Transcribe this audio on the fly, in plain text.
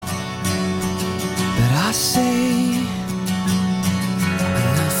I say nothing,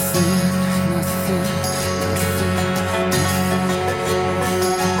 nothing, nothing.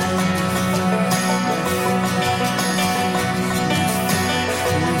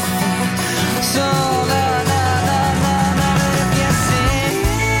 So if you sing,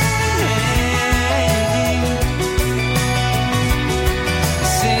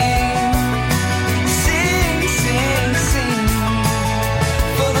 sing, sing, sing,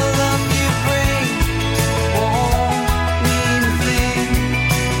 for the love you bring won't mean a thing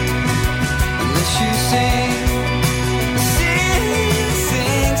unless you sing, sing,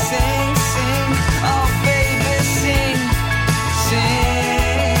 sing, sing, sing. Oh baby, sing,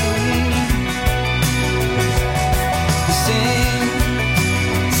 sing, sing,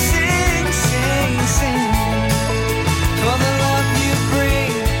 sing, sing, sing, for the love you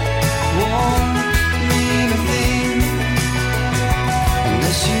bring won't mean a thing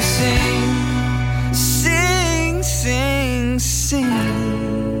unless you sing, sing, sing, sing.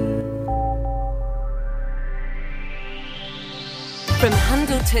 From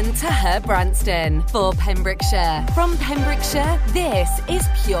Handleton to Herbrandston for Pembrokeshire. From Pembrokeshire, this is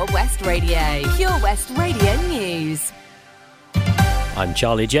Pure West Radio. Pure West Radio News. I'm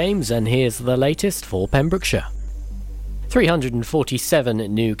Charlie James, and here's the latest for Pembrokeshire. 347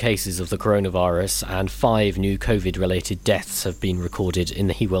 new cases of the coronavirus and 5 new COVID-related deaths have been recorded in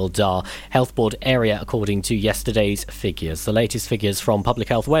the Hywel Dda Health Board area, according to yesterday's figures. The latest figures from Public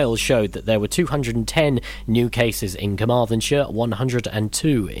Health Wales showed that there were 210 new cases in Carmarthenshire,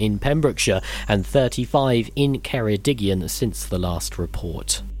 102 in Pembrokeshire and 35 in Ceredigion since the last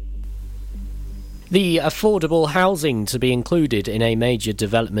report. The affordable housing to be included in a major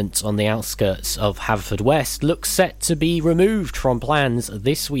development on the outskirts of Haverfordwest looks set to be removed from plans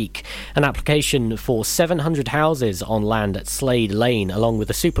this week. An application for 700 houses on land at Slade Lane, along with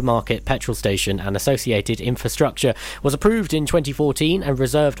a supermarket, petrol station and associated infrastructure, was approved in 2014, and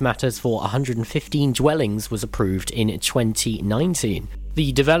reserved matters for 115 dwellings was approved in 2019.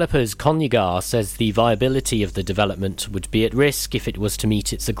 The developer's Conygar says the viability of the development would be at risk if it was to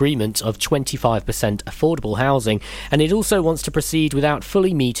meet its agreement of 25% affordable housing, and it also wants to proceed without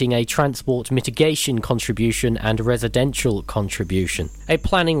fully meeting a transport mitigation contribution and residential contribution. A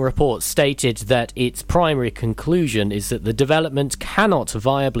planning report stated that its primary conclusion is that the development cannot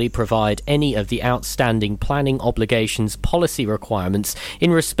viably provide any of the outstanding planning obligations policy requirements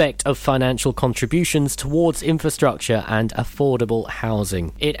in respect of financial contributions towards infrastructure and affordable housing.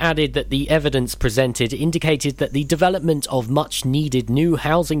 It added that the evidence presented indicated that the development of much-needed new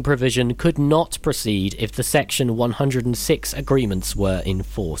housing provision could not proceed if the Section 106 agreements were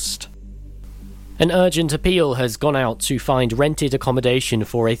enforced. An urgent appeal has gone out to find rented accommodation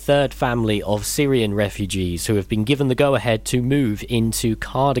for a third family of Syrian refugees who have been given the go-ahead to move into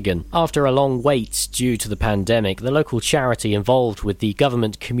Cardigan. After a long wait due to the pandemic, the local charity involved with the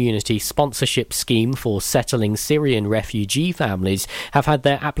government community sponsorship scheme for settling Syrian refugee families have had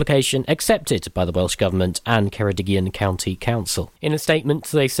their application accepted by the Welsh Government and Ceredigion County Council. In a statement,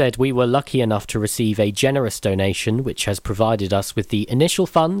 they said, "We were lucky enough to receive a generous donation which has provided us with the initial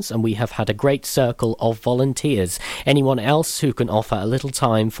funds, and we have had a great circle of volunteers. Anyone else who can offer a little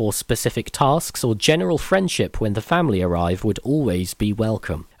time for specific tasks or general friendship when the family arrive would always be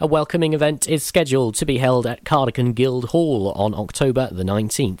welcome." A welcoming event is scheduled to be held at Cardigan Guild Hall on October the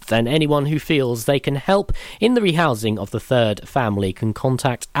 19th, and anyone who feels they can help in the rehousing of the third family can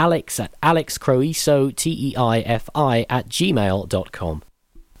contact Alex at alexcroiso@gmail.com.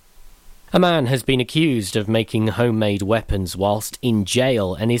 A man has been accused of making homemade weapons whilst in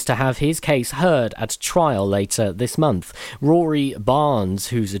jail and is to have his case heard at trial later this month. Rory Barnes,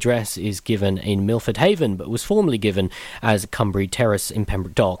 whose address is given in Milford Haven but was formerly given as Cumbria Terrace in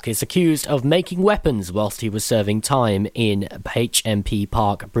Pembroke Dock, is accused of making weapons whilst he was serving time in HMP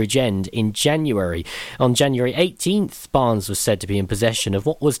Park Bridgend in January. On January 18th, Barnes was said to be in possession of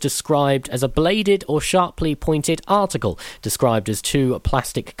what was described as a bladed or sharply pointed article, described as 2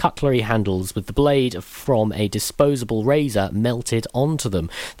 plastic cutlery handles with the blade from a disposable razor melted onto them.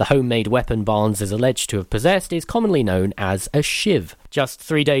 The homemade weapon Barnes is alleged to have possessed is commonly known as a shiv. Just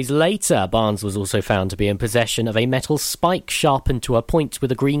 3 days later, Barnes was also found to be in possession of a metal spike sharpened to a point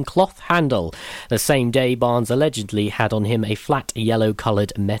with a green cloth handle. The same day, Barnes allegedly had on him a flat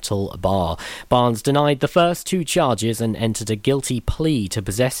yellow-coloured metal bar. Barnes denied the first 2 charges and entered a guilty plea to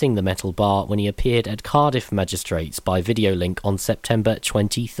possessing the metal bar when he appeared at Cardiff Magistrates by video link on September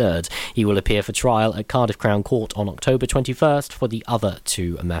 23rd. He will appear for trial at Cardiff Crown Court on October 21st for the other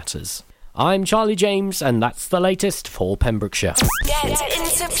 2 matters. I'm Charlie James, and that's the latest for Pembrokeshire. Get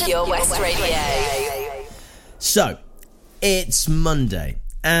into Pure West Radio. So, it's Monday,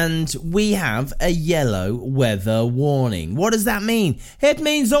 and we have a yellow weather warning. What does that mean? It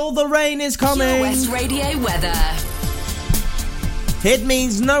means all the rain is coming. Pure West Radio weather. It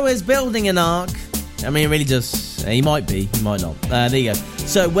means Noah's building an ark. I mean, it really does. He might be, he might not. There you go.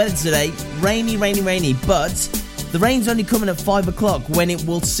 So, weather today, rainy, but the rain's only coming at 5 o'clock when it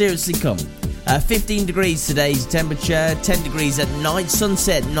will seriously come. 15 degrees today's temperature, 10 degrees at night,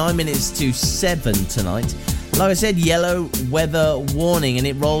 sunset 9 minutes to 7 tonight. Like I said, yellow weather warning, and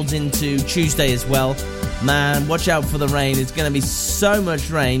it rolls into Tuesday as well. Man, watch out for the rain. It's going to be so much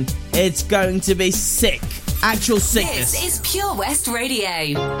rain. It's going to be sick. Actual sickness. This is Pure West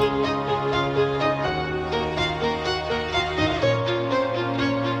Radio.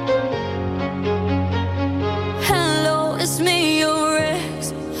 Hello, it's me, your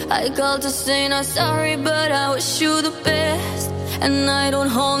ex. I called to say not sorry, but I wish you the best. And I don't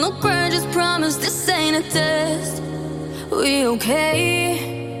hold no grudges, promise this ain't a test. We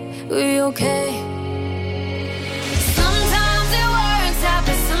okay, we okay. Sometimes it works out,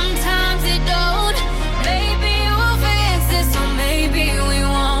 but sometimes it don't. Maybe we'll fix this, or maybe we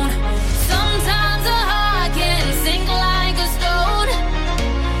won't. Sometimes a heart can sink like a stone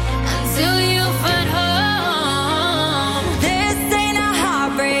until you find home. This ain't a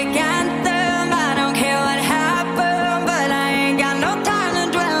heartbreak anthem. I don't care what happened, but I ain't got no time to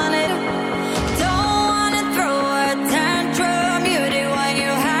dwell on it. Don't wanna throw a tantrum. You did what you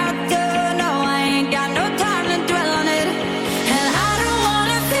had to. No, I ain't got no time to dwell on it. And I don't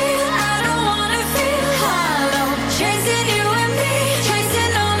wanna feel hollow. Chasing you and me,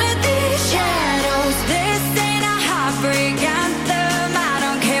 chasing all of these shadows. This ain't a heartbreak anthem. I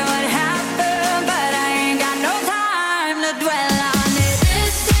don't care what happened, but I ain't got no time to dwell on it.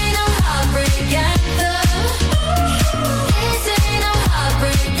 This ain't a heartbreak anthem. This ain't a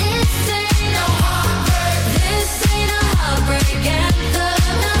heartbreak. This ain't no heartbreak. This ain't a heartbreak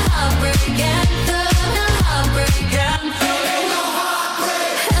anthem. A heartbreak anthem. A heartbreak anthem.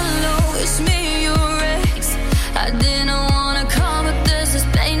 Hello, it's me, your ex. I didn't wanna call, but there's this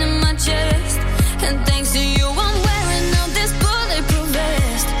pain in my chest. And thanks to you, I'm wearing out this bulletproof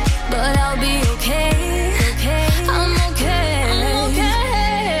vest. But I'll be okay. I'm okay.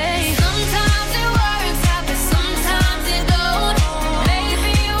 Sometimes it works out, but sometimes it don't.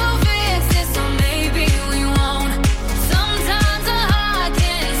 Maybe we'll fix this, or maybe we won't. Sometimes a heart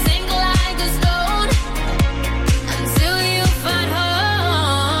can sink like a stone until you find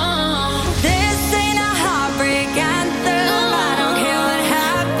home. This ain't a heartbreak anthem. I don't care what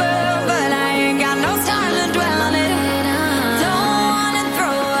happened, but I ain't got no time to dwell on it. Don't wanna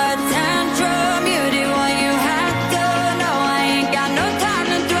throw a tantrum. You did what you had to. No, I ain't got no time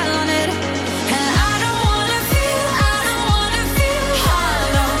to dwell on it. And I don't wanna feel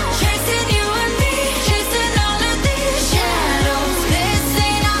hollow. Chasing you and me, chasing all of these shadows. This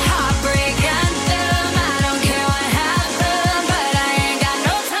ain't a heartbreak anthem. I don't care what happened, but I ain't got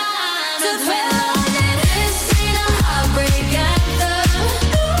no time to dwell on it. This ain't a heartbreak anthem.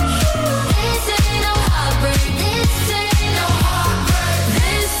 This ain't no heartbreak. This ain't no heartbreak.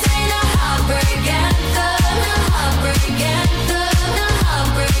 This ain't a heartbreak anthem. A heartbreak anthem. A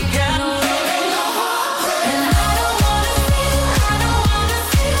heartbreak anthem. And I don't wanna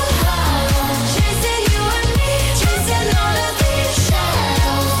feel hollow. Chasing you and me, chasing all of these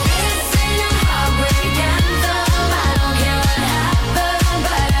shadows. This ain't a heartbreak anthem. I don't care what happened,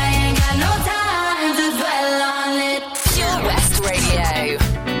 but I ain't got no time to dwell on it. Pure West Radio.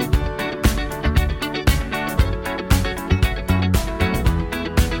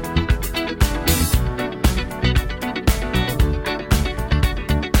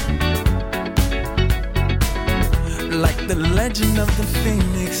 Like the legend of the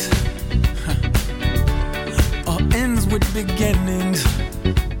phoenix, all ends with beginnings.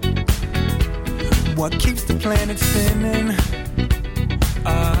 What keeps the planet spinning?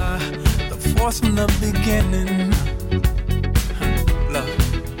 The force from the beginning. Love.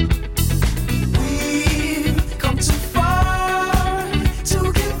 We've come too far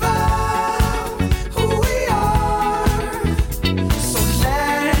to give up who we are. So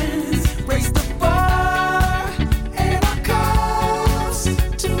let's raise the bar and our cups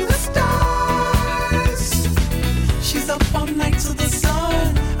to the stars. She's up all night to the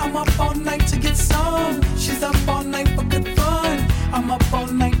sun. I'm up all night to get some. She's up all night for good fun. I'm up all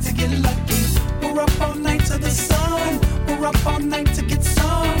night to get lucky. We're up all night to the sun. We're up all night to get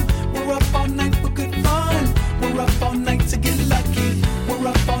some. We're up all night for good fun. We're up all night to get lucky. We're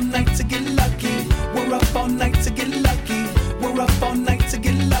up all night to get lucky. We're up all night to get lucky. We're up all night to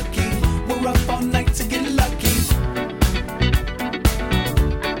get lucky. We're up all night to get lucky.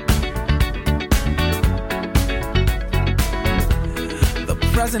 The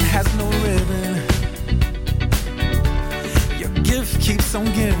that has no ribbon. Your gift keeps on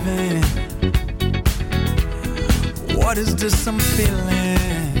giving. What is this I'm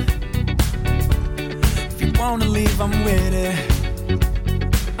feeling? If you wanna leave, I'm with it.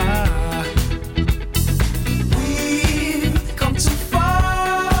 We've come too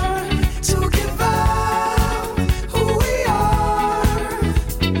far to give up who we are.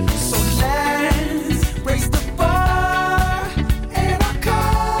 So let's raise the bar and our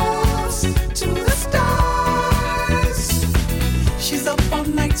cups to the stars. She's up all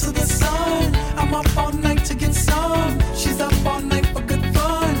night to the sun. I'm up all night to get some. She's up all night for good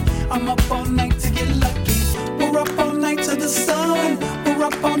fun. I'm up all night to get lucky. We're up all night to the sun. We're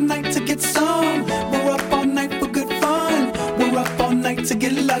up all night to get some. We're up all night for good fun. We're up all night to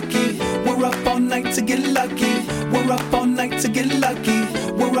get lucky. We're up all night to get lucky. We're up all night to get lucky.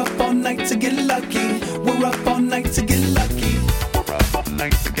 We're up all night to get lucky. We're up all night to get lucky. We're up all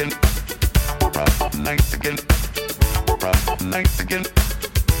night to get. We're up all night to get. We're up all night to get.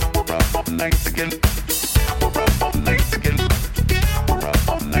 We're up all night to get. We're up all night to get. We're up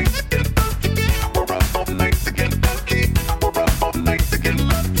all night to get. We're up all night to get lucky. We're up all night to get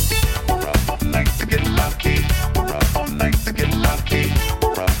lucky. We're up all night to get lucky. We're up all night to get lucky. We're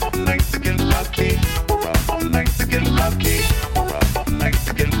up all night to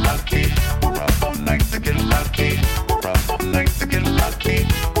get lucky. We're up all night to get lucky. We're up all night to get lucky. We're up all night to get lucky.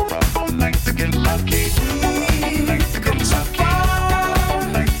 We're up all night to get lucky. We're up all night to get lucky. Come too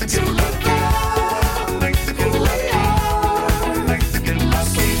far to give up who we are. So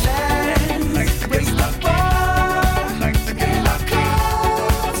let's raise the bar and our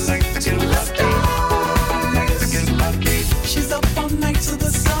cups to the stars. She's up all night to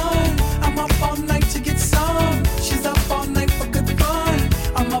the sun. I'm up all night to get some. She's up all night for good fun.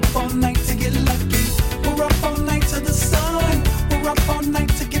 I'm up all night to get lucky. We're up all night to the sun. We're up all night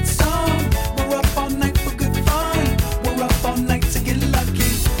to get some. We're up all night for good fun. We're up all night to get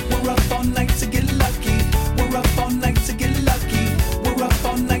lucky. We're up all night to get lucky. We're up all night to get lucky. We're up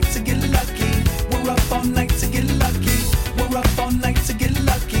all night to get lucky. We're up all night to get lucky. We're up all night to get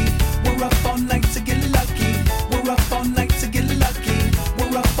lucky. We're up all night to get lucky. We're up all night to get lucky.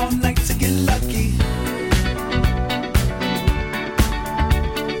 We're up all night to get lucky.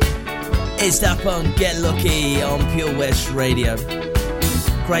 It's Daft Punk, Get Lucky on Pure West Radio.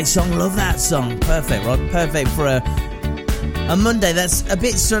 Great song, love that song. Perfect, right? Perfect for a Monday that's a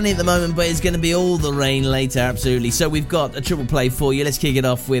bit sunny at the moment, but it's going to be all the rain later, absolutely. So we've got a triple play for you. Let's kick it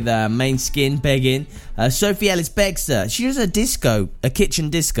off with Main Skin, Begging. Sophie Ellis-Bextor, she does a kitchen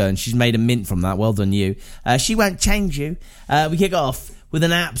disco, and she's made a mint from that. Well done, you. She Won't Change You. We kick off with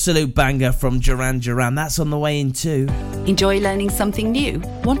an absolute banger from Duran Duran. That's on the way in too. Enjoy learning something new?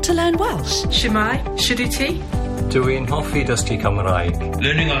 Want to learn Welsh? Shemai, Shuduti. Dwi'n hoffi dysgu Cymraeg.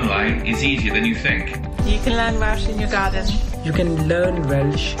 Learning online is easier than you think. You can learn Welsh in your garden. You can learn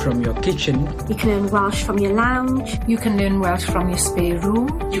Welsh from your kitchen. You can learn Welsh from your lounge. You can learn Welsh from your spare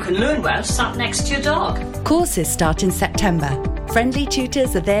room. You can learn Welsh sat next to your dog. Courses start in September. Friendly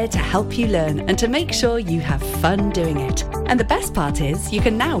tutors are there to help you learn and to make sure you have fun doing it. And the best part is, you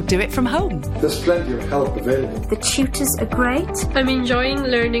can now do it from home. There's plenty of help available. The tutors are great. I'm enjoying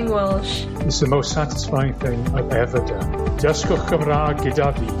learning Welsh. It's the most satisfying thing I've ever done. Dysgwch Cymraeg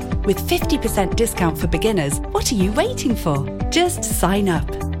gyda fi. With 50% discount for beginners, what are you waiting for? Just sign up.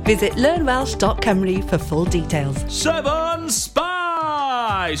 Visit learnwelsh.com for full details. 7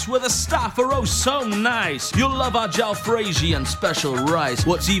 Spice, where the staff are oh so nice. You'll love our jalfrezi and special rice.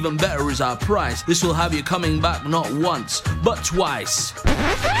 What's even better is our price. This will have you coming back not once, but twice.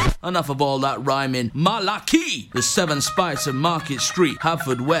 Enough of all that rhyming. Malaki! The 7 Spice of Market Street,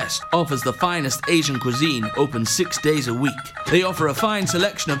 Haverfordwest, offers the finest Asian cuisine, open 6 days a week. They offer a fine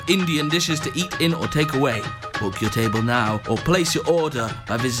selection of Indian dishes to eat in or take away. Book your table now or place your order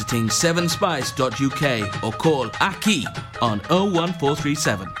by visiting 7spice.uk or call Aki on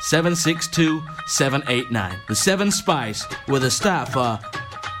 01437 762 789. The 7 Spice, where the staff are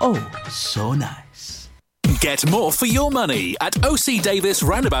oh so nice. Get more for your money at OC Davis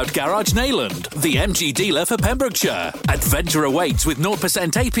Roundabout Garage Neyland, the MG dealer for Pembrokeshire. Adventure awaits with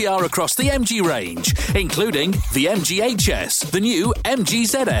 0% APR across the MG range, including the MG HS, the new MG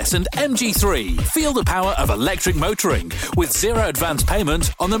ZS and MG3. Feel the power of electric motoring with zero advance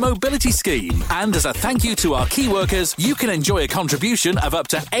payment on the mobility scheme. And as a thank you to our key workers, you can enjoy a contribution of up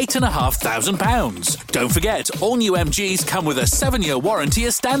to £8,500. Don't forget, all new MGs come with a 7-year warranty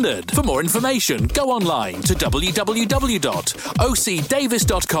as standard. For more information, go online to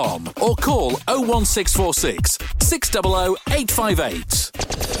www.ocdavis.com or call 01646 600 858.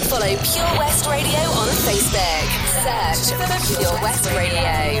 Follow Pure West Radio on Facebook. Search for Pure West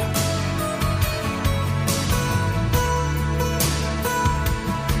Radio.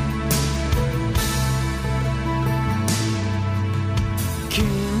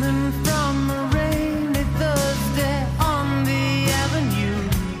 Came in from a rainy Thursday on the avenue.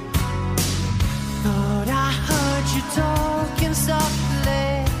 Thought I heard you talking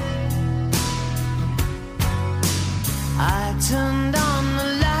softly. I turned on the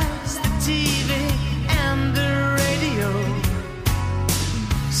lights, the TV and the radio.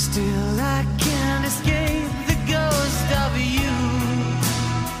 Still I can't escape the ghost of you.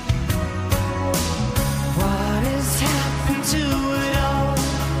 What has happened to it all?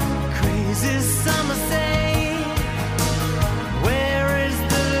 Crazy summer say, where is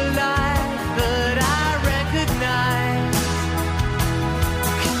the life that I recognize?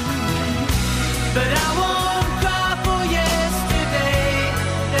 But I won't cry for yesterday.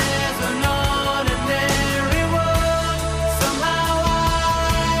 There's an ordinary world somehow I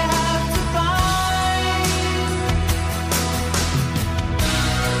have to find.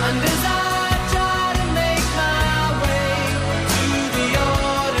 And as I try to make my way to the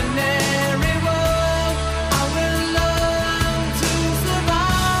ordinary world, I will learn to survive.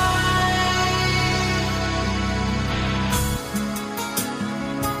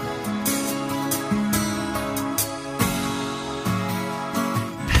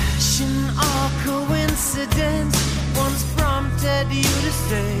 Passion or coincidence once prompted you to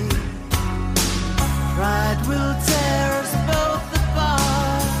say, pride will tear us both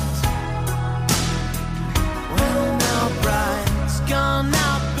apart. Well, now pride's gone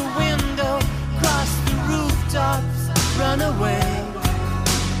out the window, crossed the rooftops, run away.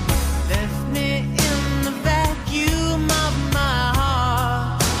 Left me in the vacuum of my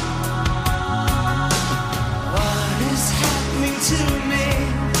heart. What is happening to me?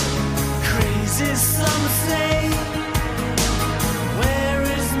 Crazy some say. Where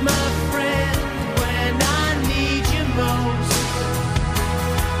is my friend when I need you most?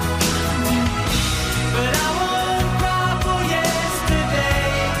 But I won't cry for yesterday.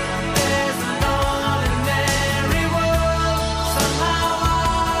 There's an ordinary world somehow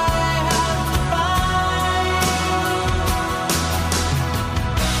I have to find.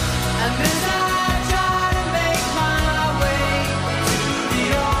 And as I try to make my way to the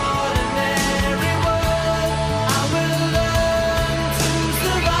ordinary world, I will learn to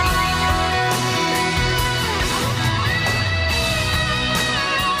survive.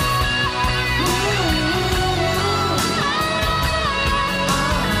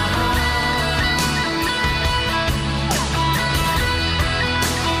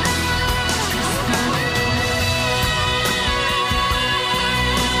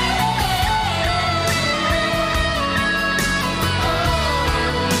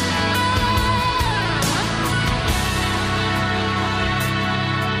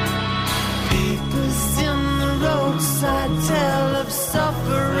 Papers in the roadside tell of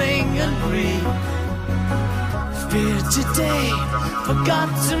suffering and grief. Fear today, forgot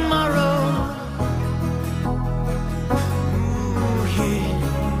tomorrow. Ooh, here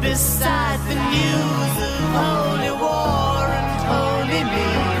beside the news of holy war and holy me,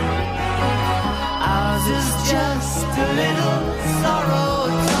 ours is just a little sorrow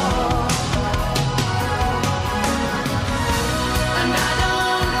talk. And I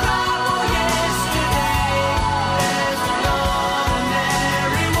don't cry for yesterday. There's an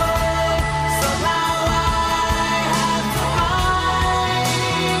ordinary world somehow I have to find.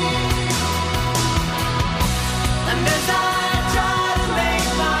 And as I try to make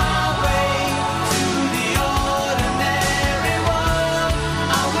my way to the ordinary world,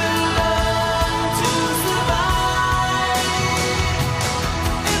 I will learn to survive.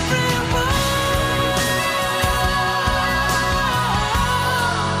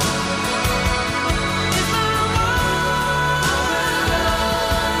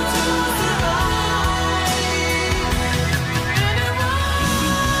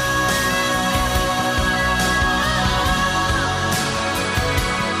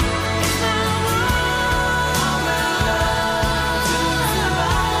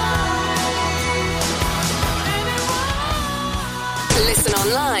 Listen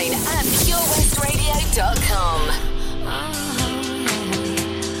online at purewestradio.com.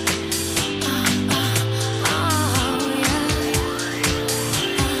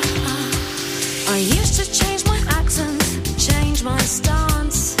 I used to change my accent, change my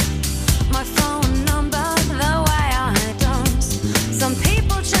stance, my phone number, the way I dance. Some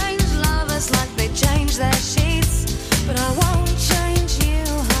people change lovers like they change their sheets, but I won't change you,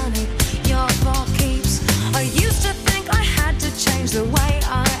 honey, you're for keeps. I used to think I had to change the way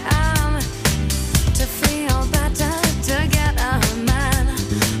I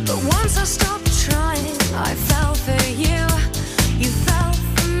I stopped trying, I fell for you. You fell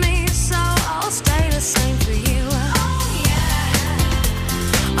for me, so I'll stay the same for you. Oh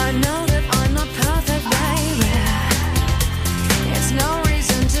yeah. I know that I'm not perfect, baby. It's no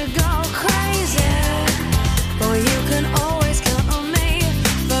reason to go crazy. Boy, you can always count on me.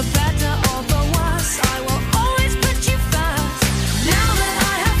 For better or for worse, I will always put you first. Now that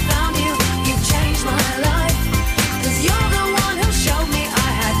I have found you, you've changed my life. 'Cause you're the one who showed me I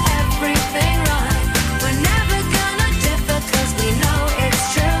had everything right. We're never gonna differ 'cause we know it's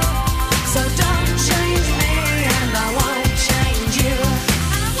true. So don't change me and I won't change you.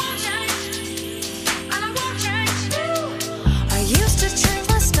 And I won't change. And I won't change you. I used to change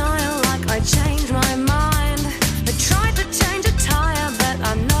my style like I changed my mind. I tried to change a tire, but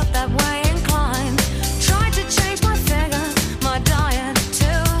I'm not that way inclined. Tried to change my figure, my diet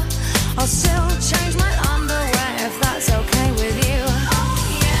too. I'll still change my underwear if that's okay with you. Oh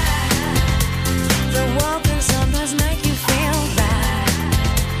yeah. The world can sometimes make you feel bad,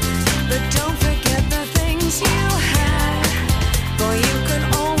 but don't forget the things you had. Boy, you can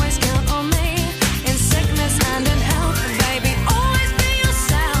always count on me in sickness and in health. Baby, always be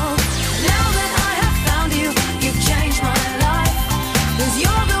yourself. Now that I have found you, you've changed my life. 'Cause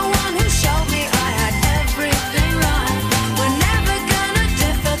you're the one who showed me I had everything right. We're never gonna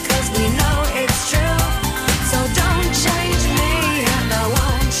differ 'cause we know it's true. So don't change me and I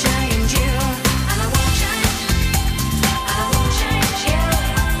won't change you. And I won't change. And I won't change you.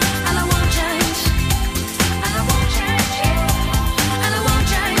 And I won't change. And I won't change you. And I won't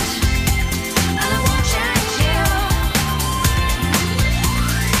change. And I won't change you.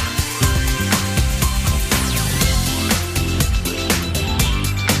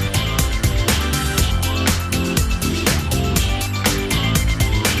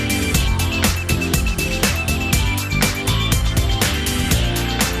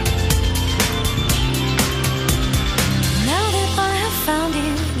 Now that I have found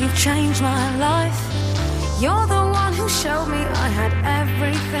you, you've changed my life. You're the one who showed me I had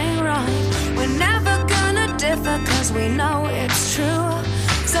everything right. We're never gonna differ 'cause we know it's true.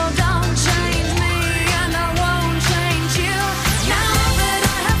 So don't change me and I won't change you. Now that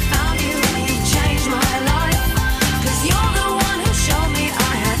I have found you, you've changed my life. 'Cause you're the one who showed me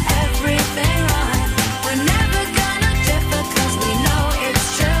I had everything right. We're never gonna differ 'cause we know it's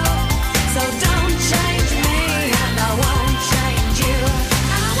true. So don't change me and I won't change you.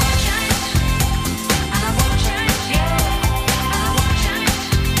 And I won't change. And I won't change you. And I won't change.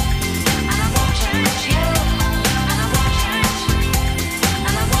 And I won't change you. And I won't change.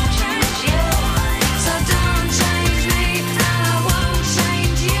 And I won't change you. So don't change me and I won't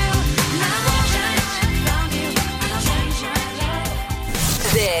change you. And I won't change. Found you and I'll change your life.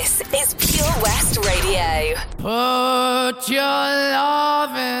 This is Pure West Radio. Put your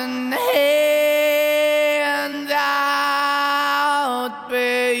loving hand out,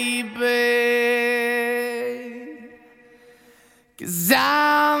 baby, 'cause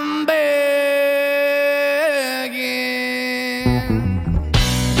I'm begging.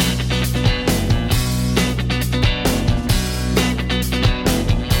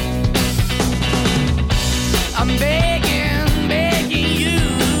 I'm begging, begging you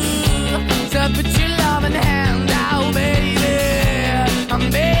to put your loving hand out, baby. I'm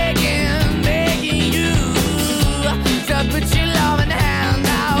begging, begging you to put your loving hand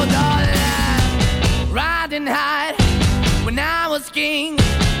out, darling. Riding high when I was king,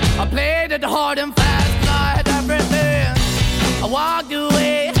 I played it hard and fast, I had everything. I walked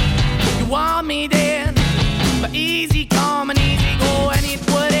away, you want me then, but easy come and easy go, and it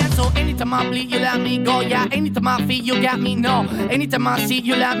wouldn't. So anytime I bleed, you let me go. Yeah, anytime I feel, you got me, no. Anytime I see,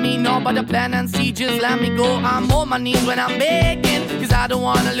 you let me know. But the plan and see, just let me go. I'm on my knees when I'm begging, 'cause I don't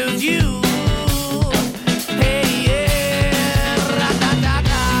wanna lose you. Hey, yeah,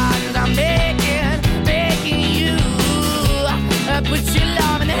 ra-da-da-da, 'cause I'm begging, begging you. Put your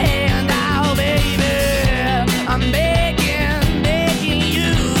love in the hand out, baby. I'm begging, begging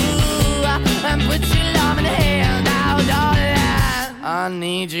you. Put your love in the hand out, darling. I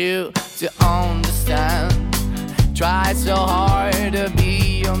need you to understand. Try so hard to be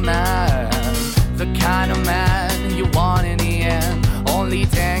your man, the kind of man you want in the end. Only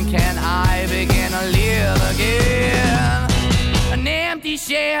then can I begin to live again. An empty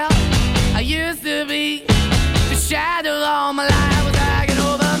shell I used to be, the shadow all my life was hanging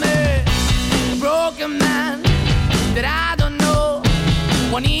over me. A broken man that I don't know,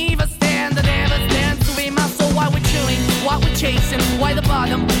 won't even stand, I never stand to be my soul. Why we're chilling, why we're chasing, why the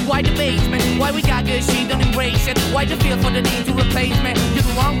bottom, why the basement, why we got good, she don't embrace it. Why the feel for the need to replace me? You're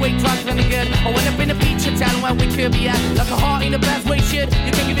the wrong way, trying to good. I went up in a feature town where we could be at, like a heart in the best way, shit.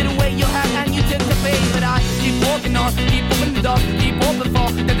 You can give it away, you have and you tend to pay. But I keep walking on, keep moving the door, keep open for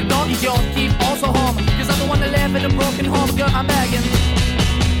that the door is yours, keep also home. Cause I don't wanna live in a broken home, girl, I'm begging.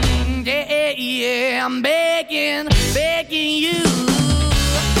 Yeah, I'm begging, begging you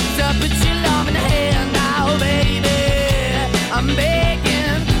to put your love in the hand now, baby. I'm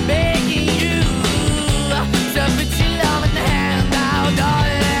begging, begging you to put your love in the hand now,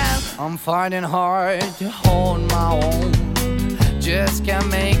 darling. I'm finding hard to hold my own, just can't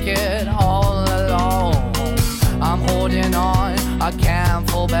make it all alone. I'm holding on, I can't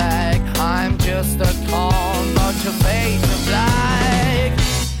fall back. I'm just a call, but your face is black.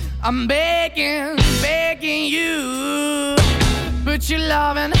 I'm begging, begging you, put your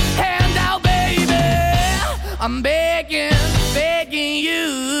loving hand out, baby. I'm begging, begging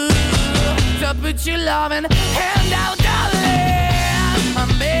you to put your loving hand out, darling.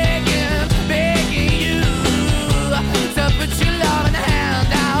 I'm begging, begging you to put your loving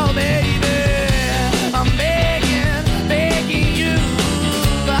hand out, baby. I'm begging, begging you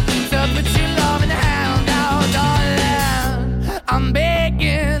to put your loving hand out, darling. I'm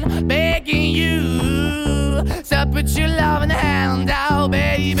begging, begging you to put your loving hand out,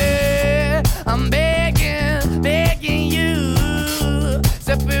 baby. I'm begging, begging you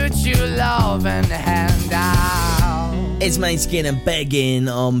to put your loving hand out. It's Maneskin and Begging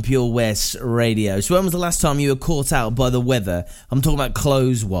on Pure West Radio. So when was the last time you were caught out by the weather? I'm talking about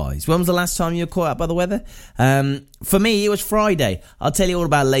clothes-wise. When was the last time you were caught out by the weather? For me, it was Friday. I'll tell you all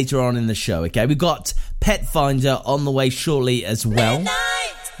about it later on in the show, okay? We've got Pet Finder on the way shortly as well.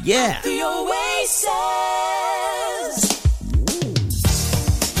 Midnight, yeah. the Oasis.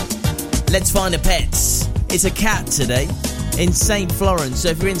 Let's find a pet. It's a cat today in St. Florence. So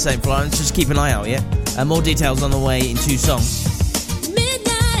if you're in St. Florence, just keep an eye out, yeah? More details on the way in 2 songs.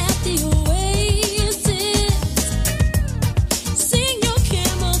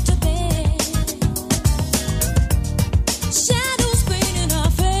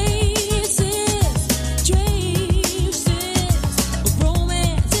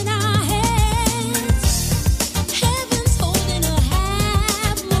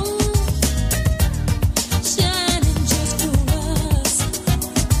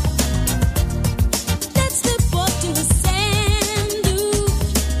 Let's step up to a sand.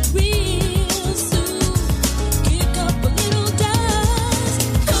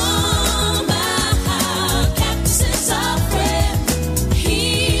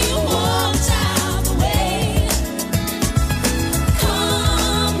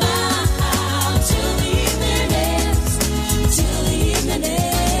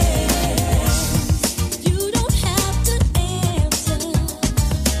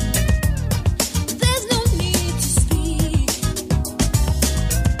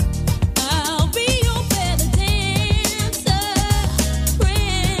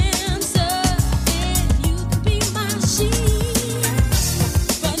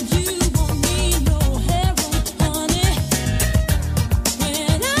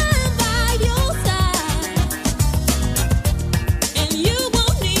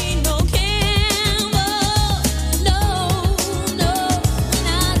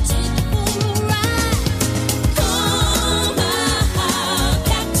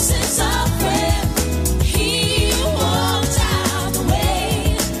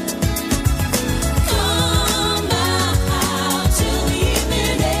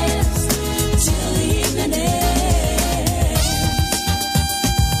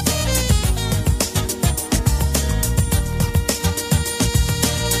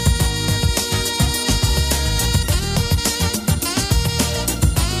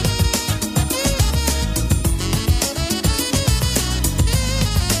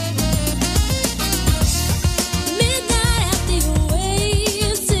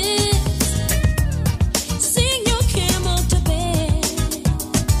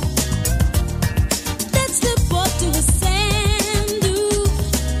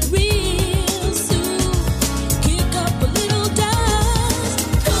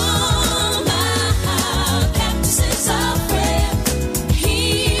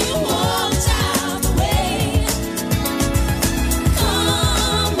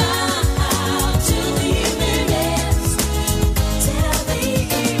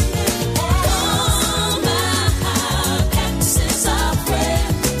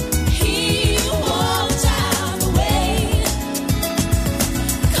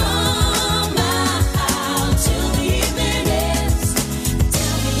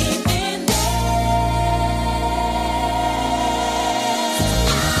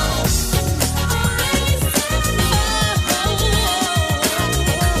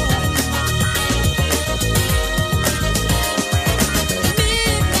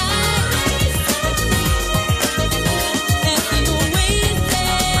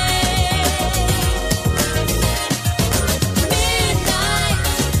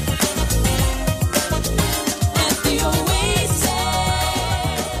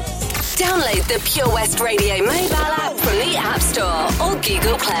 Download the Pure West Radio mobile app from the App Store or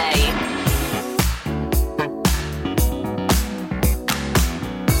Google Play.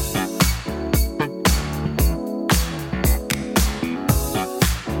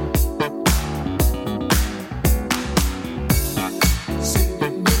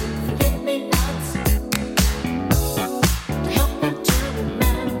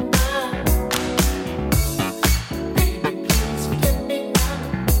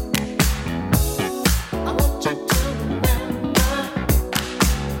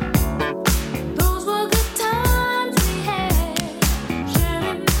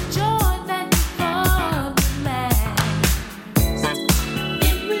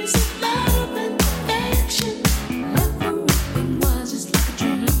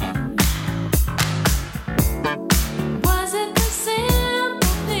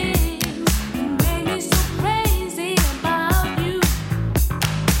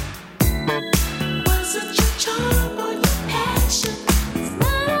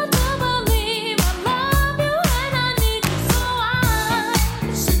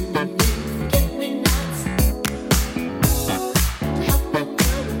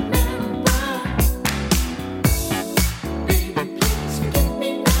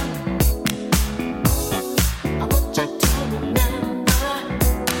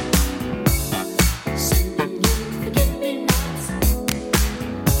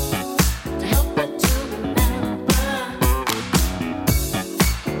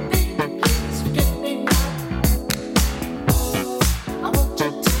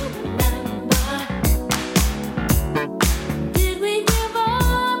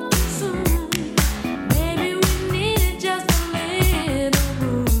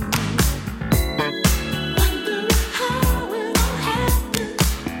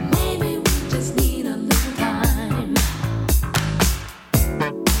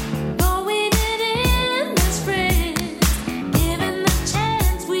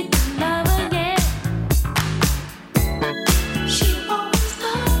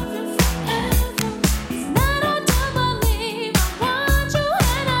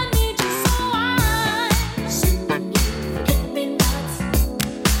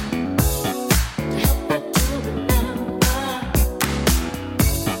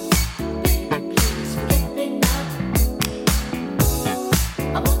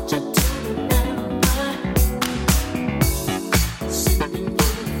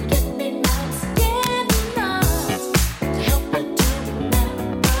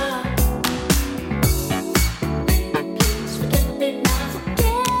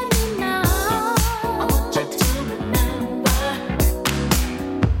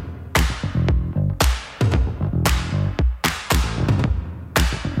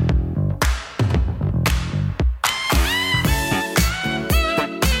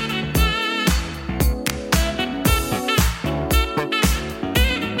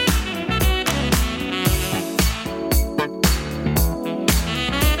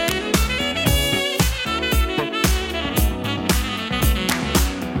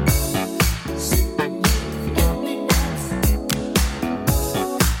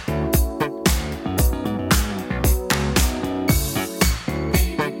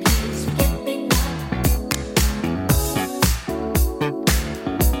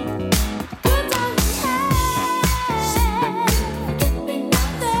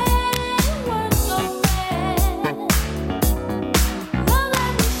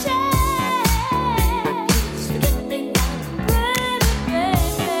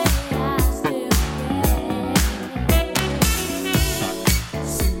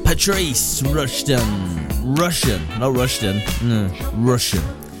 Patrice Rushton.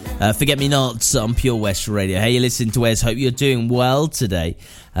 Forget Me Nots on Pure West Radio. Hey, you listen to Wes. Hope you're doing well today.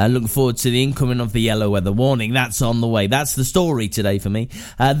 Looking forward to the incoming of the yellow weather warning. That's on the way. That's the story today for me.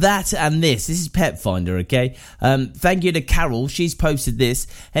 That and this. This is Pet Finder, okay? Thank you to Carol. She's posted this.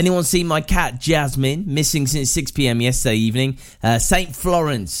 Anyone seen my cat, Jasmine? Missing since 6 p.m. yesterday evening. St.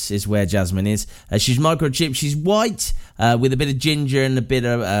 Florence is where Jasmine is. She's microchipped. She's white with a bit of ginger and a bit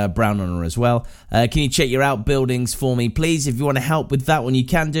of brown on her as well. Can you check your outbuildings for me, please? If you want to help with that one, you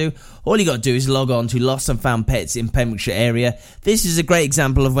can do. All you got to do is log on to Lost and Found Pets in Pembrokeshire area. This is a great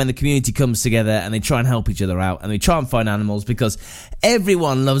example of when the community comes together and they try and help each other out and they try and find animals, because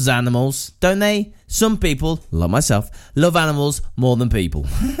everyone loves animals, don't they? Some people, like myself, love animals more than people.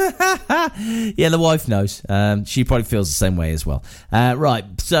 Yeah, the wife knows. She probably feels the same way as well. Right,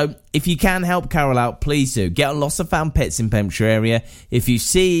 so if you can help Carol out, please do. Get on Lost and Found Pets in Pembrokeshire area. If you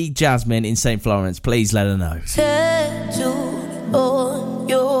see Jasmine in St. Florence, please let her know. Tattooed on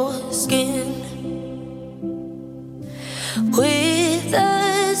your skin with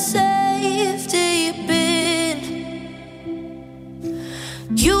a say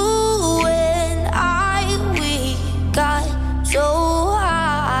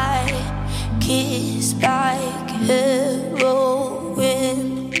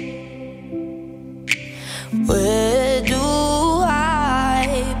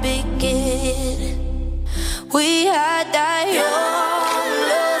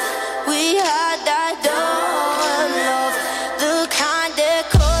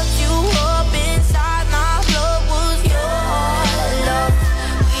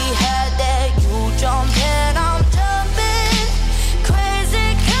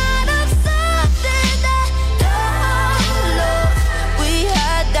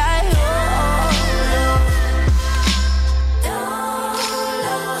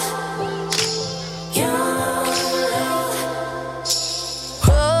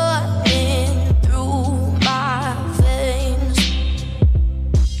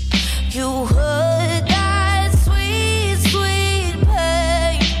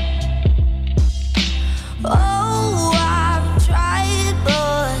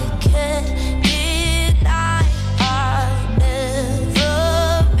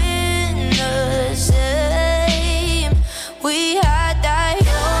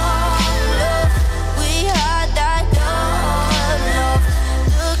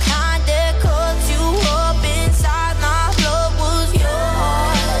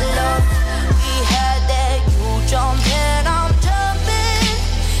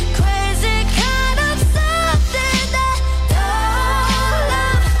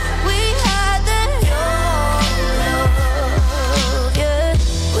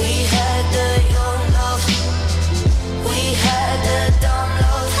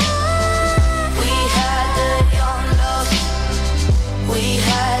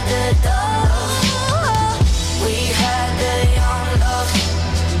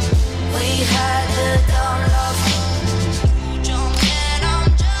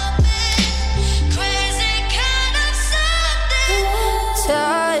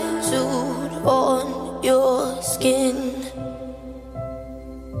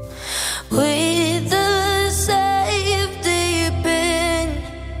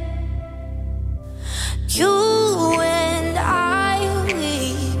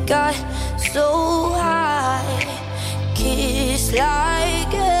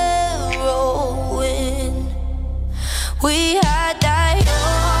We had that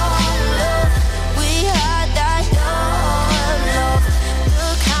young love. We had that young love.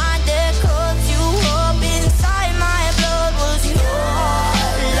 The kind that cuts you up inside my blood was your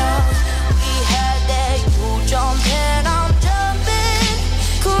love. We had that you jumping, I'm jumping,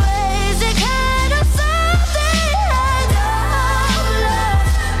 crazy kind of something. Young love.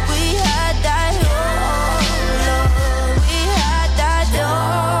 We had that young love. We had that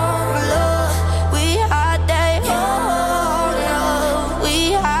young love. We had that young love.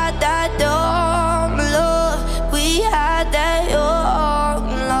 We had that young love. We had that young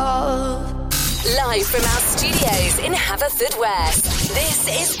love. Live from our studios in Haverfordwest, this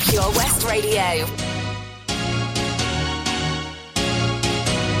is Pure West Radio.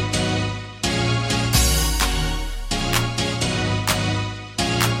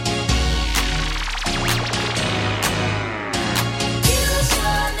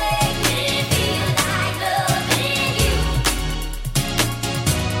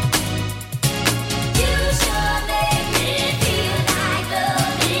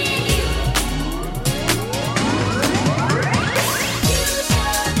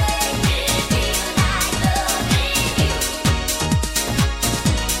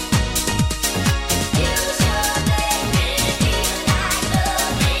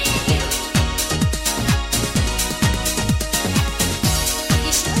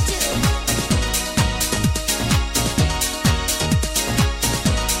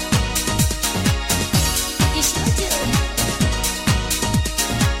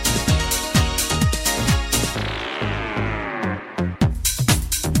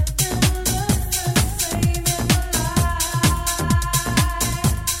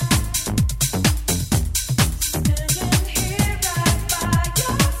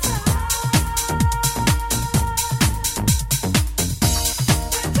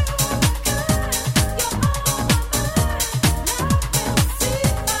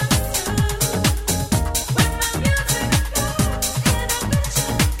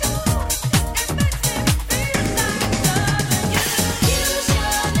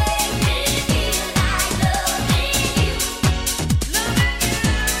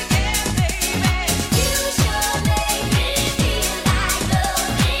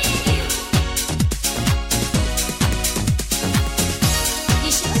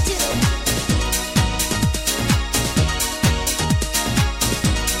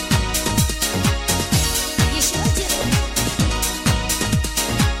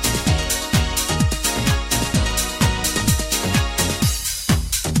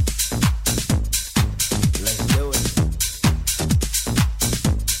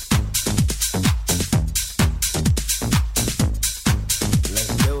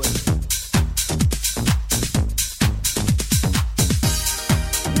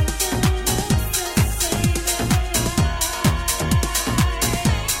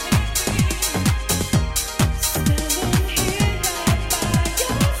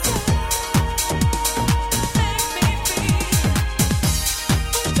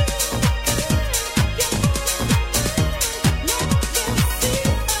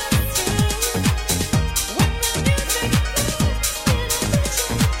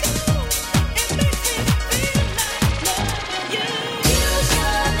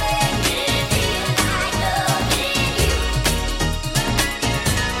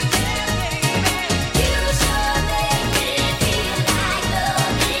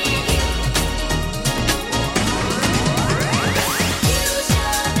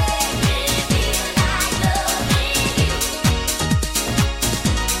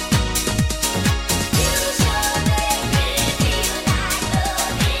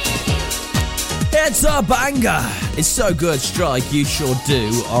 It's a banger. It's so good. Strike, you sure do,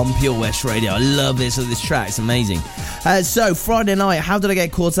 on Pure West Radio. I love this track. It's amazing. So, Friday night, how did I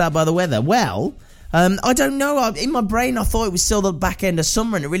get caught out by the weather? Well, I don't know. In my brain, I thought it was still the back end of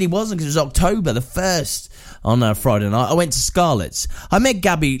summer, and it really wasn't, because it was October the 1st on Friday night. I went to Scarlett's. I met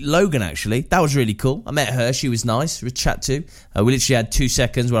Gabby Logan, actually. That was really cool. I met her. She was nice to chat to. We literally had 2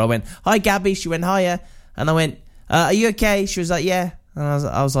 seconds where I went, "Hi, Gabby." She went, "Hiya." And I went, "Are you okay?" She was like, "Yeah." And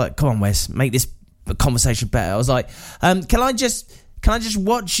I was like, "Come on, Wes, make this conversation better." I was like, can I just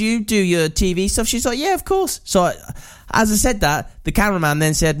watch you do your TV stuff?" She's like, "Yeah, of course." So as I said that, the cameraman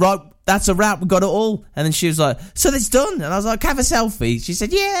then said, "Right, that's a wrap, we got it all." And then she was like, "So it's done?" And I was like, "Have a selfie." She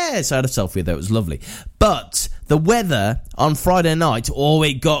said, "Yeah." So I had a selfie with her. It was lovely. But the weather on Friday night,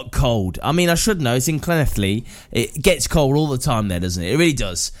 it got cold. I mean, I should know, it's in Llanelli. It gets cold all the time there, doesn't it? It really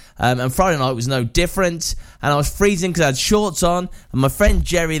does. And Friday night was no different. And I was freezing because I had shorts on. And my friend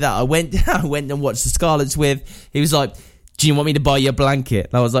Jerry that I went and watched the Scarlets with, he was like, do you want me to buy you a blanket?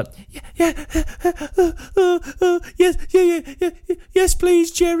 And I was like, yes,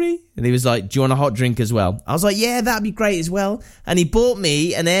 please, Jerry. And he was like, do you want a hot drink as well? I was like, yeah, that'd be great as well. And he bought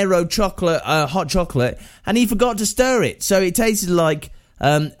me an Aero chocolate, hot chocolate, and he forgot to stir it. So it tasted like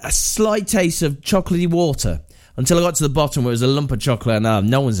a slight taste of chocolatey water. Until I got to the bottom where it was a lump of chocolate, and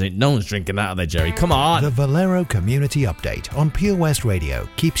no one's drinking that out there, Jerry. Come on. The Valero Community Update on Pure West Radio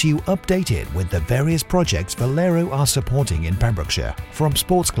keeps you updated with the various projects Valero are supporting in Pembrokeshire, from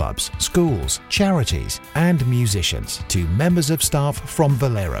sports clubs, schools, charities, and musicians to members of staff from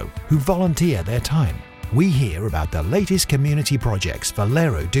Valero who volunteer their time. We hear about the latest community projects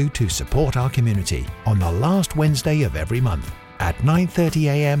Valero do to support our community on the last Wednesday of every month at 9:30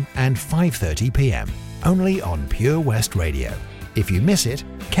 a.m. and 5:30 p.m. only on Pure West Radio. If you miss it,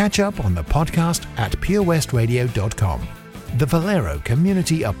 catch up on the podcast at purewestradio.com. The Valero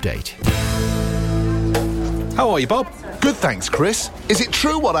Community Update. How are you, Bob? Good, thanks, Chris. Is it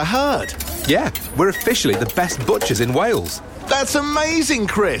true what I heard? Yeah, we're officially the best butchers in Wales. That's amazing,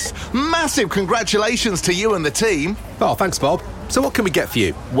 Chris. Massive congratulations to you and the team. Oh, thanks, Bob. So what can we get for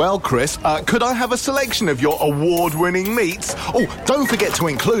you? Well, Chris, could I have a selection of your award-winning meats? Oh, don't forget to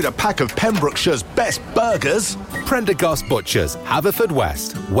include a pack of Pembrokeshire's best burgers. Prendergast Butchers,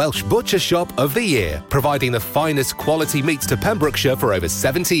 Haverfordwest, Welsh Butcher Shop of the Year, providing the finest quality meats to Pembrokeshire for over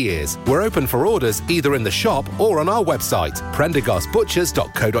 70 years. We're open for orders either in the shop or on our website,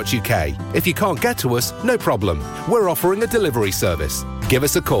 prendergastbutchers.co.uk. If you can't get to us, no problem. We're offering a delivery service. Give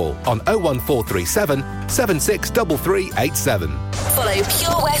us a call on 01437 763387. Follow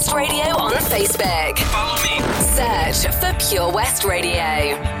Pure West Radio on Facebook. Follow me. Search for Pure West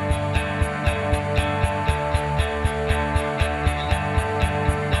Radio.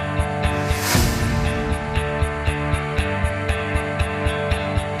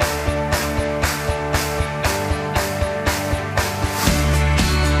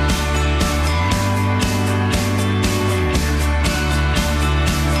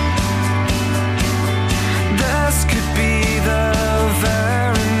 This could be the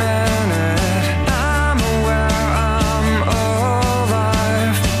very minute I'm aware I'm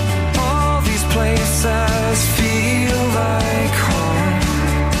alive. All these places feel like home.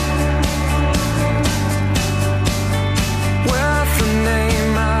 With a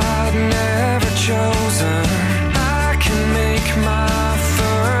name I'd never chosen, I can make my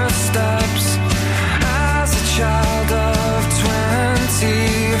first steps as a child of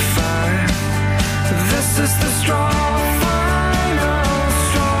 25. This is the straw, final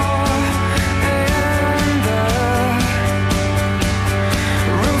straw, and the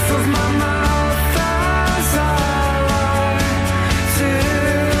roof of my mouth as I lie to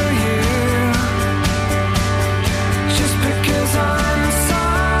you. Just because I'm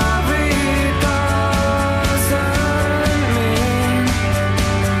sorry doesn't mean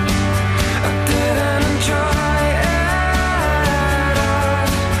I didn't enjoy it at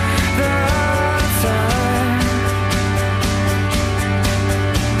the time.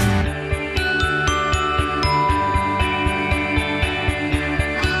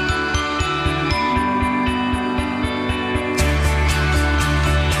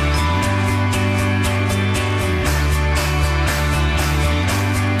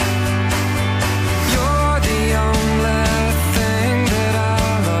 You're the only thing that I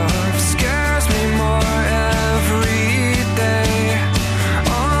love. Scares me more every day.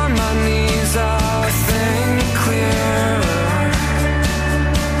 On my knees I think clearer.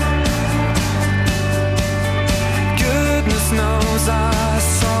 Goodness knows I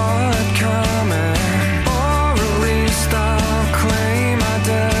saw it coming, or at least I'll claim I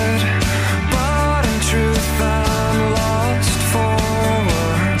did. But in truth I'm lost for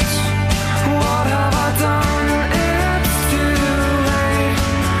words. What have I done? It's too late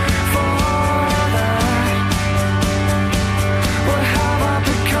for that. What have I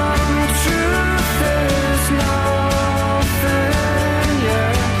become? Truth is nothing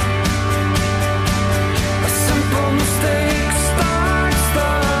yet. A simple mistake starts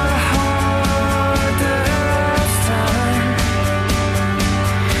the hardest time.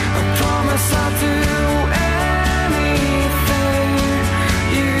 I promise I'll do anything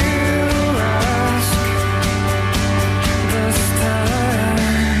you ask this time.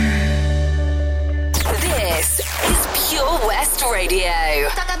 This is Pure West Radio.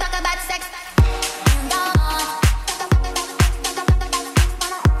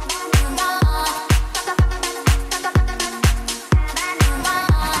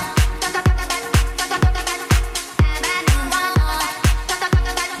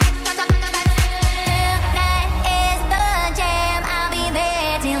 I'll be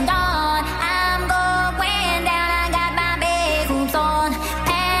there till dawn. I'm going down. I got my bed.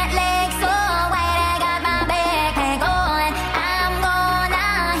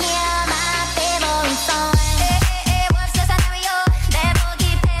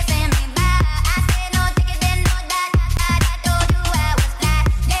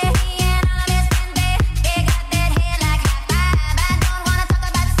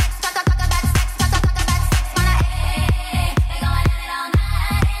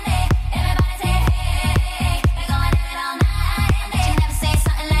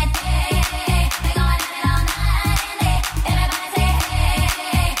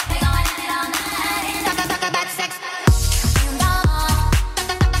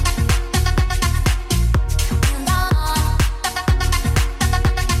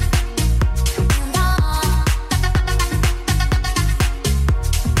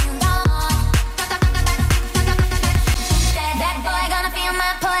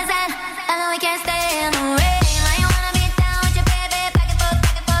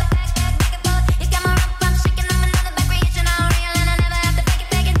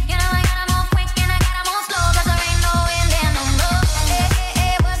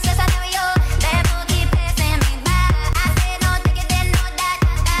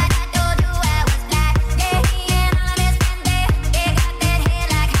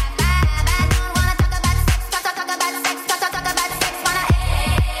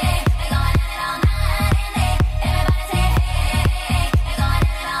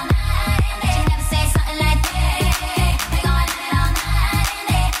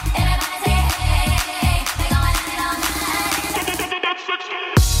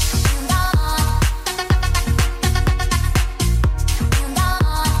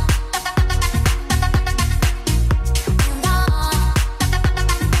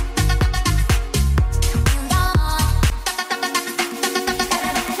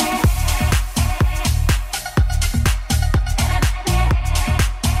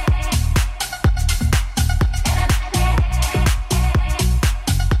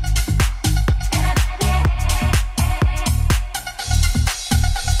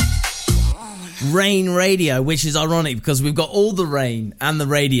 Rain Radio, which is ironic because we've got all the rain and the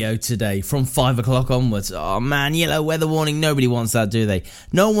radio today from 5 o'clock onwards. Oh man, yellow weather warning, nobody wants that, do they?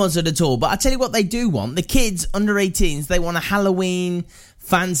 No one wants it at all. But I tell you what they do want. The kids under 18s, they want a Halloween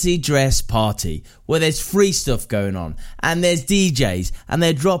fancy dress party where there's free stuff going on and there's DJs and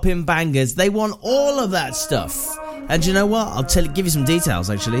they're dropping bangers. They want all of that stuff. And you know what? I'll give you some details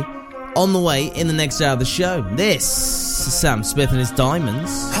actually on the way in the next hour of the show. This is Sam Smith and his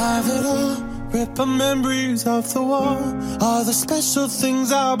Diamonds. Have it all, rip the memories off the wall. All the special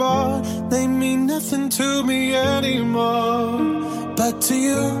things I bought, they mean nothing to me anymore. But to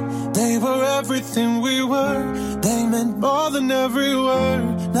you, they were everything we were. They meant more than every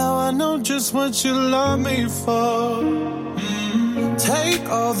word. Now I know just what you love me for. Take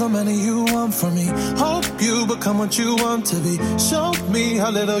all the money you want from me. Hope you become what you want to be. Show me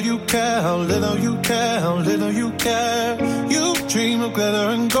how little you care, how little you care, how little you care. You dream of glitter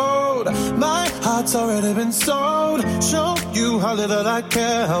and gold. My heart's already been sold. Show you how little I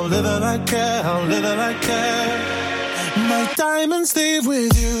care, how little I care, how little I care. My diamonds leave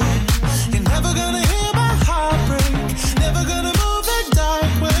with you. You're never gonna hear my heart break. Never gonna move in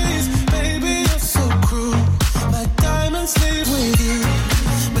dark ways. Baby, you're so cruel. My diamonds leave with you.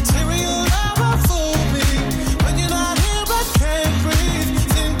 Material never fooled me. When you're not here, I can't breathe.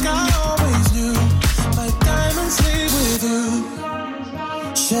 Think I always knew. My diamonds leave with you.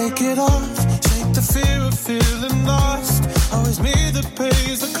 Shake it off. Shake the fear of feeling lost. Always me that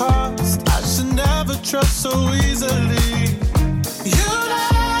pays the cost. I should never trust so easily. You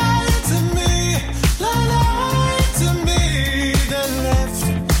lied to me, lied to me. Then left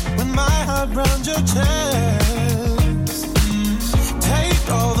with my heart round your chest. Take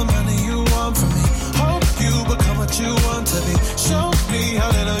all the money you want from me. Hope you become what you want to be. Show me how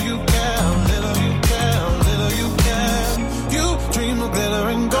little you care, how little you care, how little you care. You dream of glitter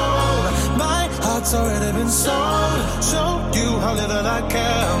and gold. My heart's already been sold. Show you how little I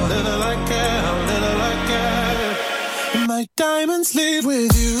care, how little I care, how little I care. My diamonds leave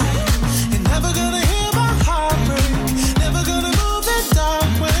with you. You're never gonna hear my heart break. Never gonna move in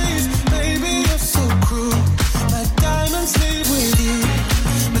dark ways. Baby, you're so cruel. My diamonds leave with you.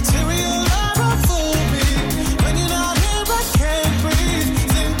 Material never fooled me. When you're not here, I can't breathe.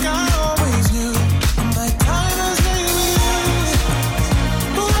 Think I always knew. My diamonds leave with you.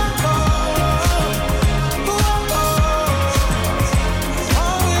 Ooh, oh, ooh, oh,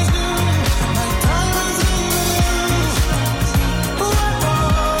 always knew. My diamonds leave with you. Ooh, oh,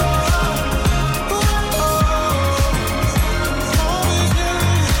 always knew.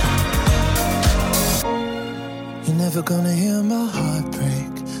 You're never gonna hear my heart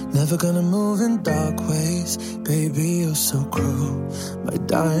break. Never gonna move in dark ways. Baby, you're so cruel. My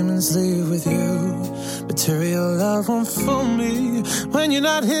diamonds leave with you. Material love won't fool me. When you're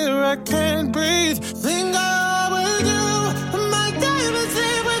not here, I can't breathe. Think I always do. My diamonds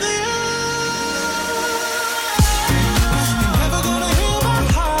leave with you. You're never gonna hear my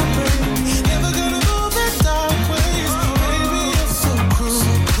heart break. Never gonna move in dark ways. Baby, you're so cruel.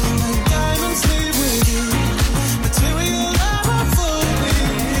 My diamonds leave with you. Material love won't fool me.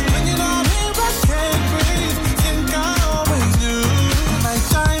 When you're not here, I can't breathe. Think I always knew. My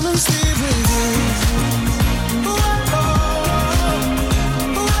diamonds leave with you. Ooh,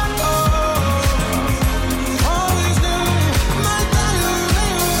 oh, ooh, oh, always knew. My diamonds leave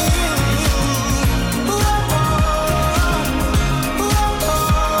with you. Ooh, oh, ooh,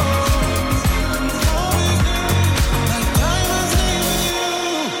 always knew. My diamonds leave with you.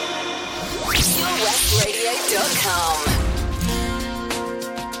 PureWestRadio.com.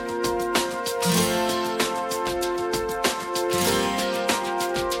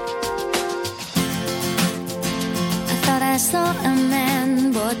 I thought I saw a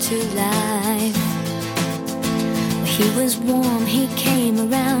man brought to life. He was warm, he came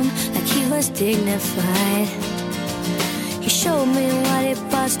around like he was dignified. He showed me what it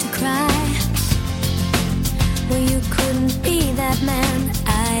was to cry. Well, you couldn't be that man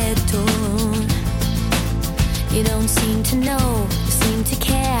I adored. You don't seem to know, seem to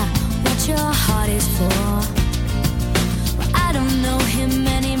care what your heart is for. Well, I don't know him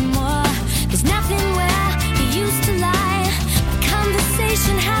anymore. There's nothing where he used to lie. My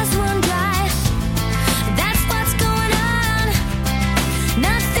conversation has run dry. That's what's going on.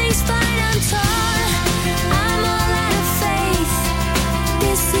 Nothing's fine, I'm torn. I'm all out of faith.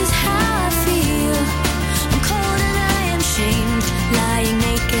 This is how I feel. I'm cold and I am shamed, lying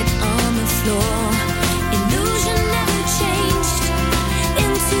naked on the floor. Illusion never changed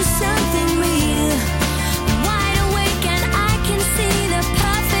into something real. I'm wide awake and I can see the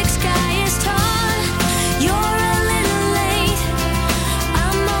perfect sky is tall. You're a little late,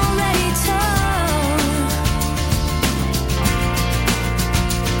 I'm already told.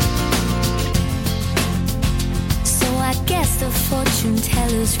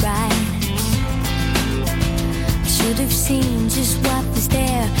 was right. I should have seen just what was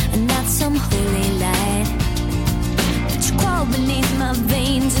there and not some holy light. But you crawl beneath my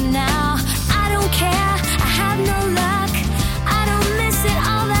veins and now I don't care, I have no luck. I don't miss it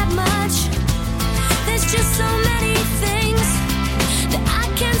all that much. There's just so many things that I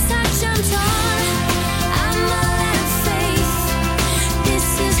can't touch. I'm torn, I'm all out of faith. This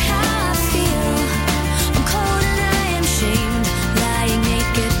is how I feel. I'm cold and I am shamed, lying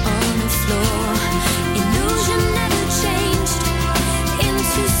naked on the floor. Illusion never changed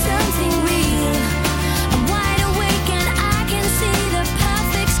into something real. I'm wide awake and I can see the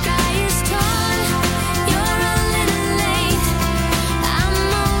perfect sky is torn. You're a little late, I'm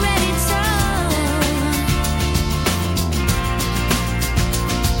already torn.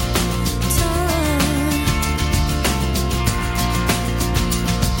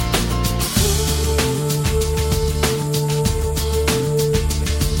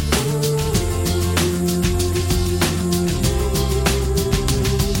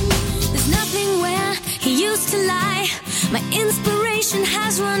 There's nothing where he used to lie. My inspiration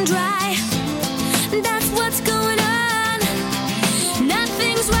has run dry. That's what's going on.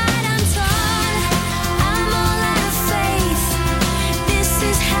 Nothing's right, I'm torn. I'm all out of faith. This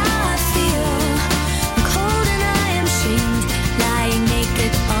is how I feel. I'm cold and I am shamed, lying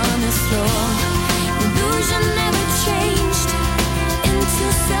naked on the floor. Illusion never changed into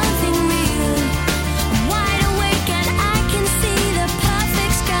something real. I'm wide awake and I can see the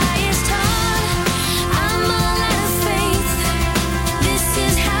perfect sky is torn. I'm all out of faith. This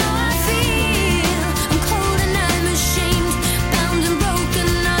is how I feel. I'm cold and I'm ashamed, bound and broken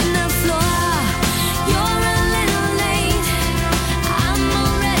on the floor. You're a little late, I'm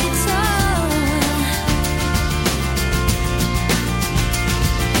already torn.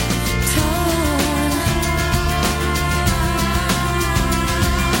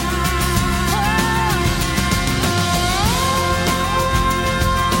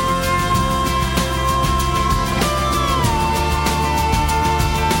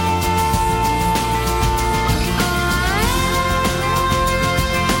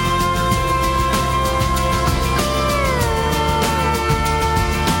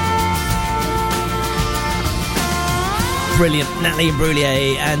 Brilliant, Natalie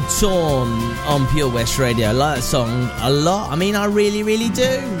Imbruglia and Torn on Pure West Radio. I like that song a lot. I mean, I really, really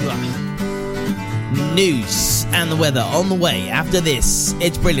do. News and the weather on the way after this.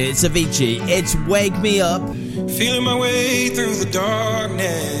 It's brilliant. It's Avicii. It's Wake Me Up. Feeling my way through the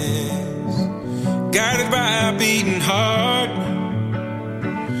darkness, guided by a beating heart.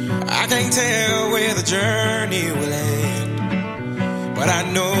 I can't tell where the journey will end, but I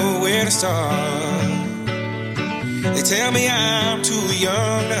know where to start. They tell me I'm too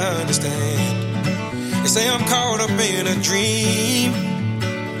young to understand. They say I'm caught up in a dream.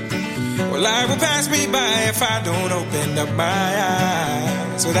 Well, life will pass me by if I don't open up my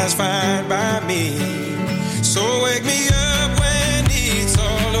eyes. So that's fine by me. So wake me up when it's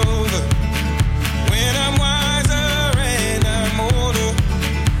all over, when I'm wiser and I'm older.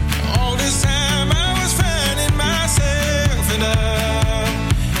 All this time I was finding myself and I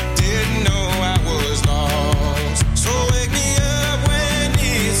didn't know I was lost. So wake me up when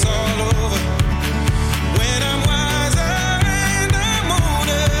it's all over, when I'm wiser and I'm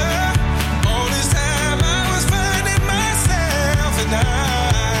older. All this time I was finding myself and I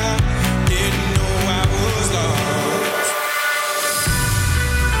didn't know I was lost.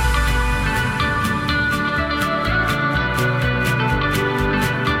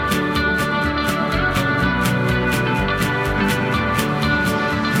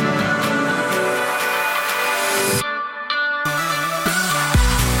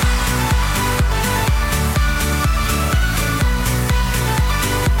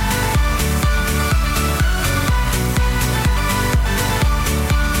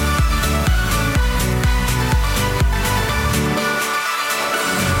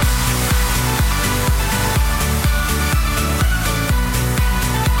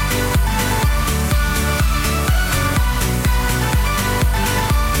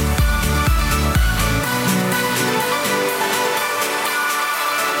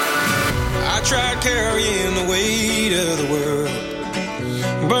 I tried carrying the weight of the world,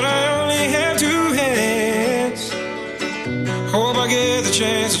 but I only have two hands. Hope I get the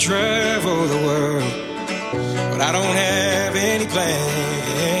chance to travel the world, but I don't have any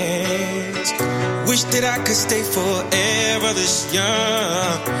plans. Wish that I could stay forever this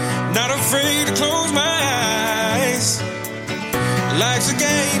young, not afraid to close my eyes. Life's a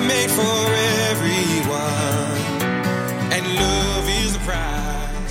game made for everyone.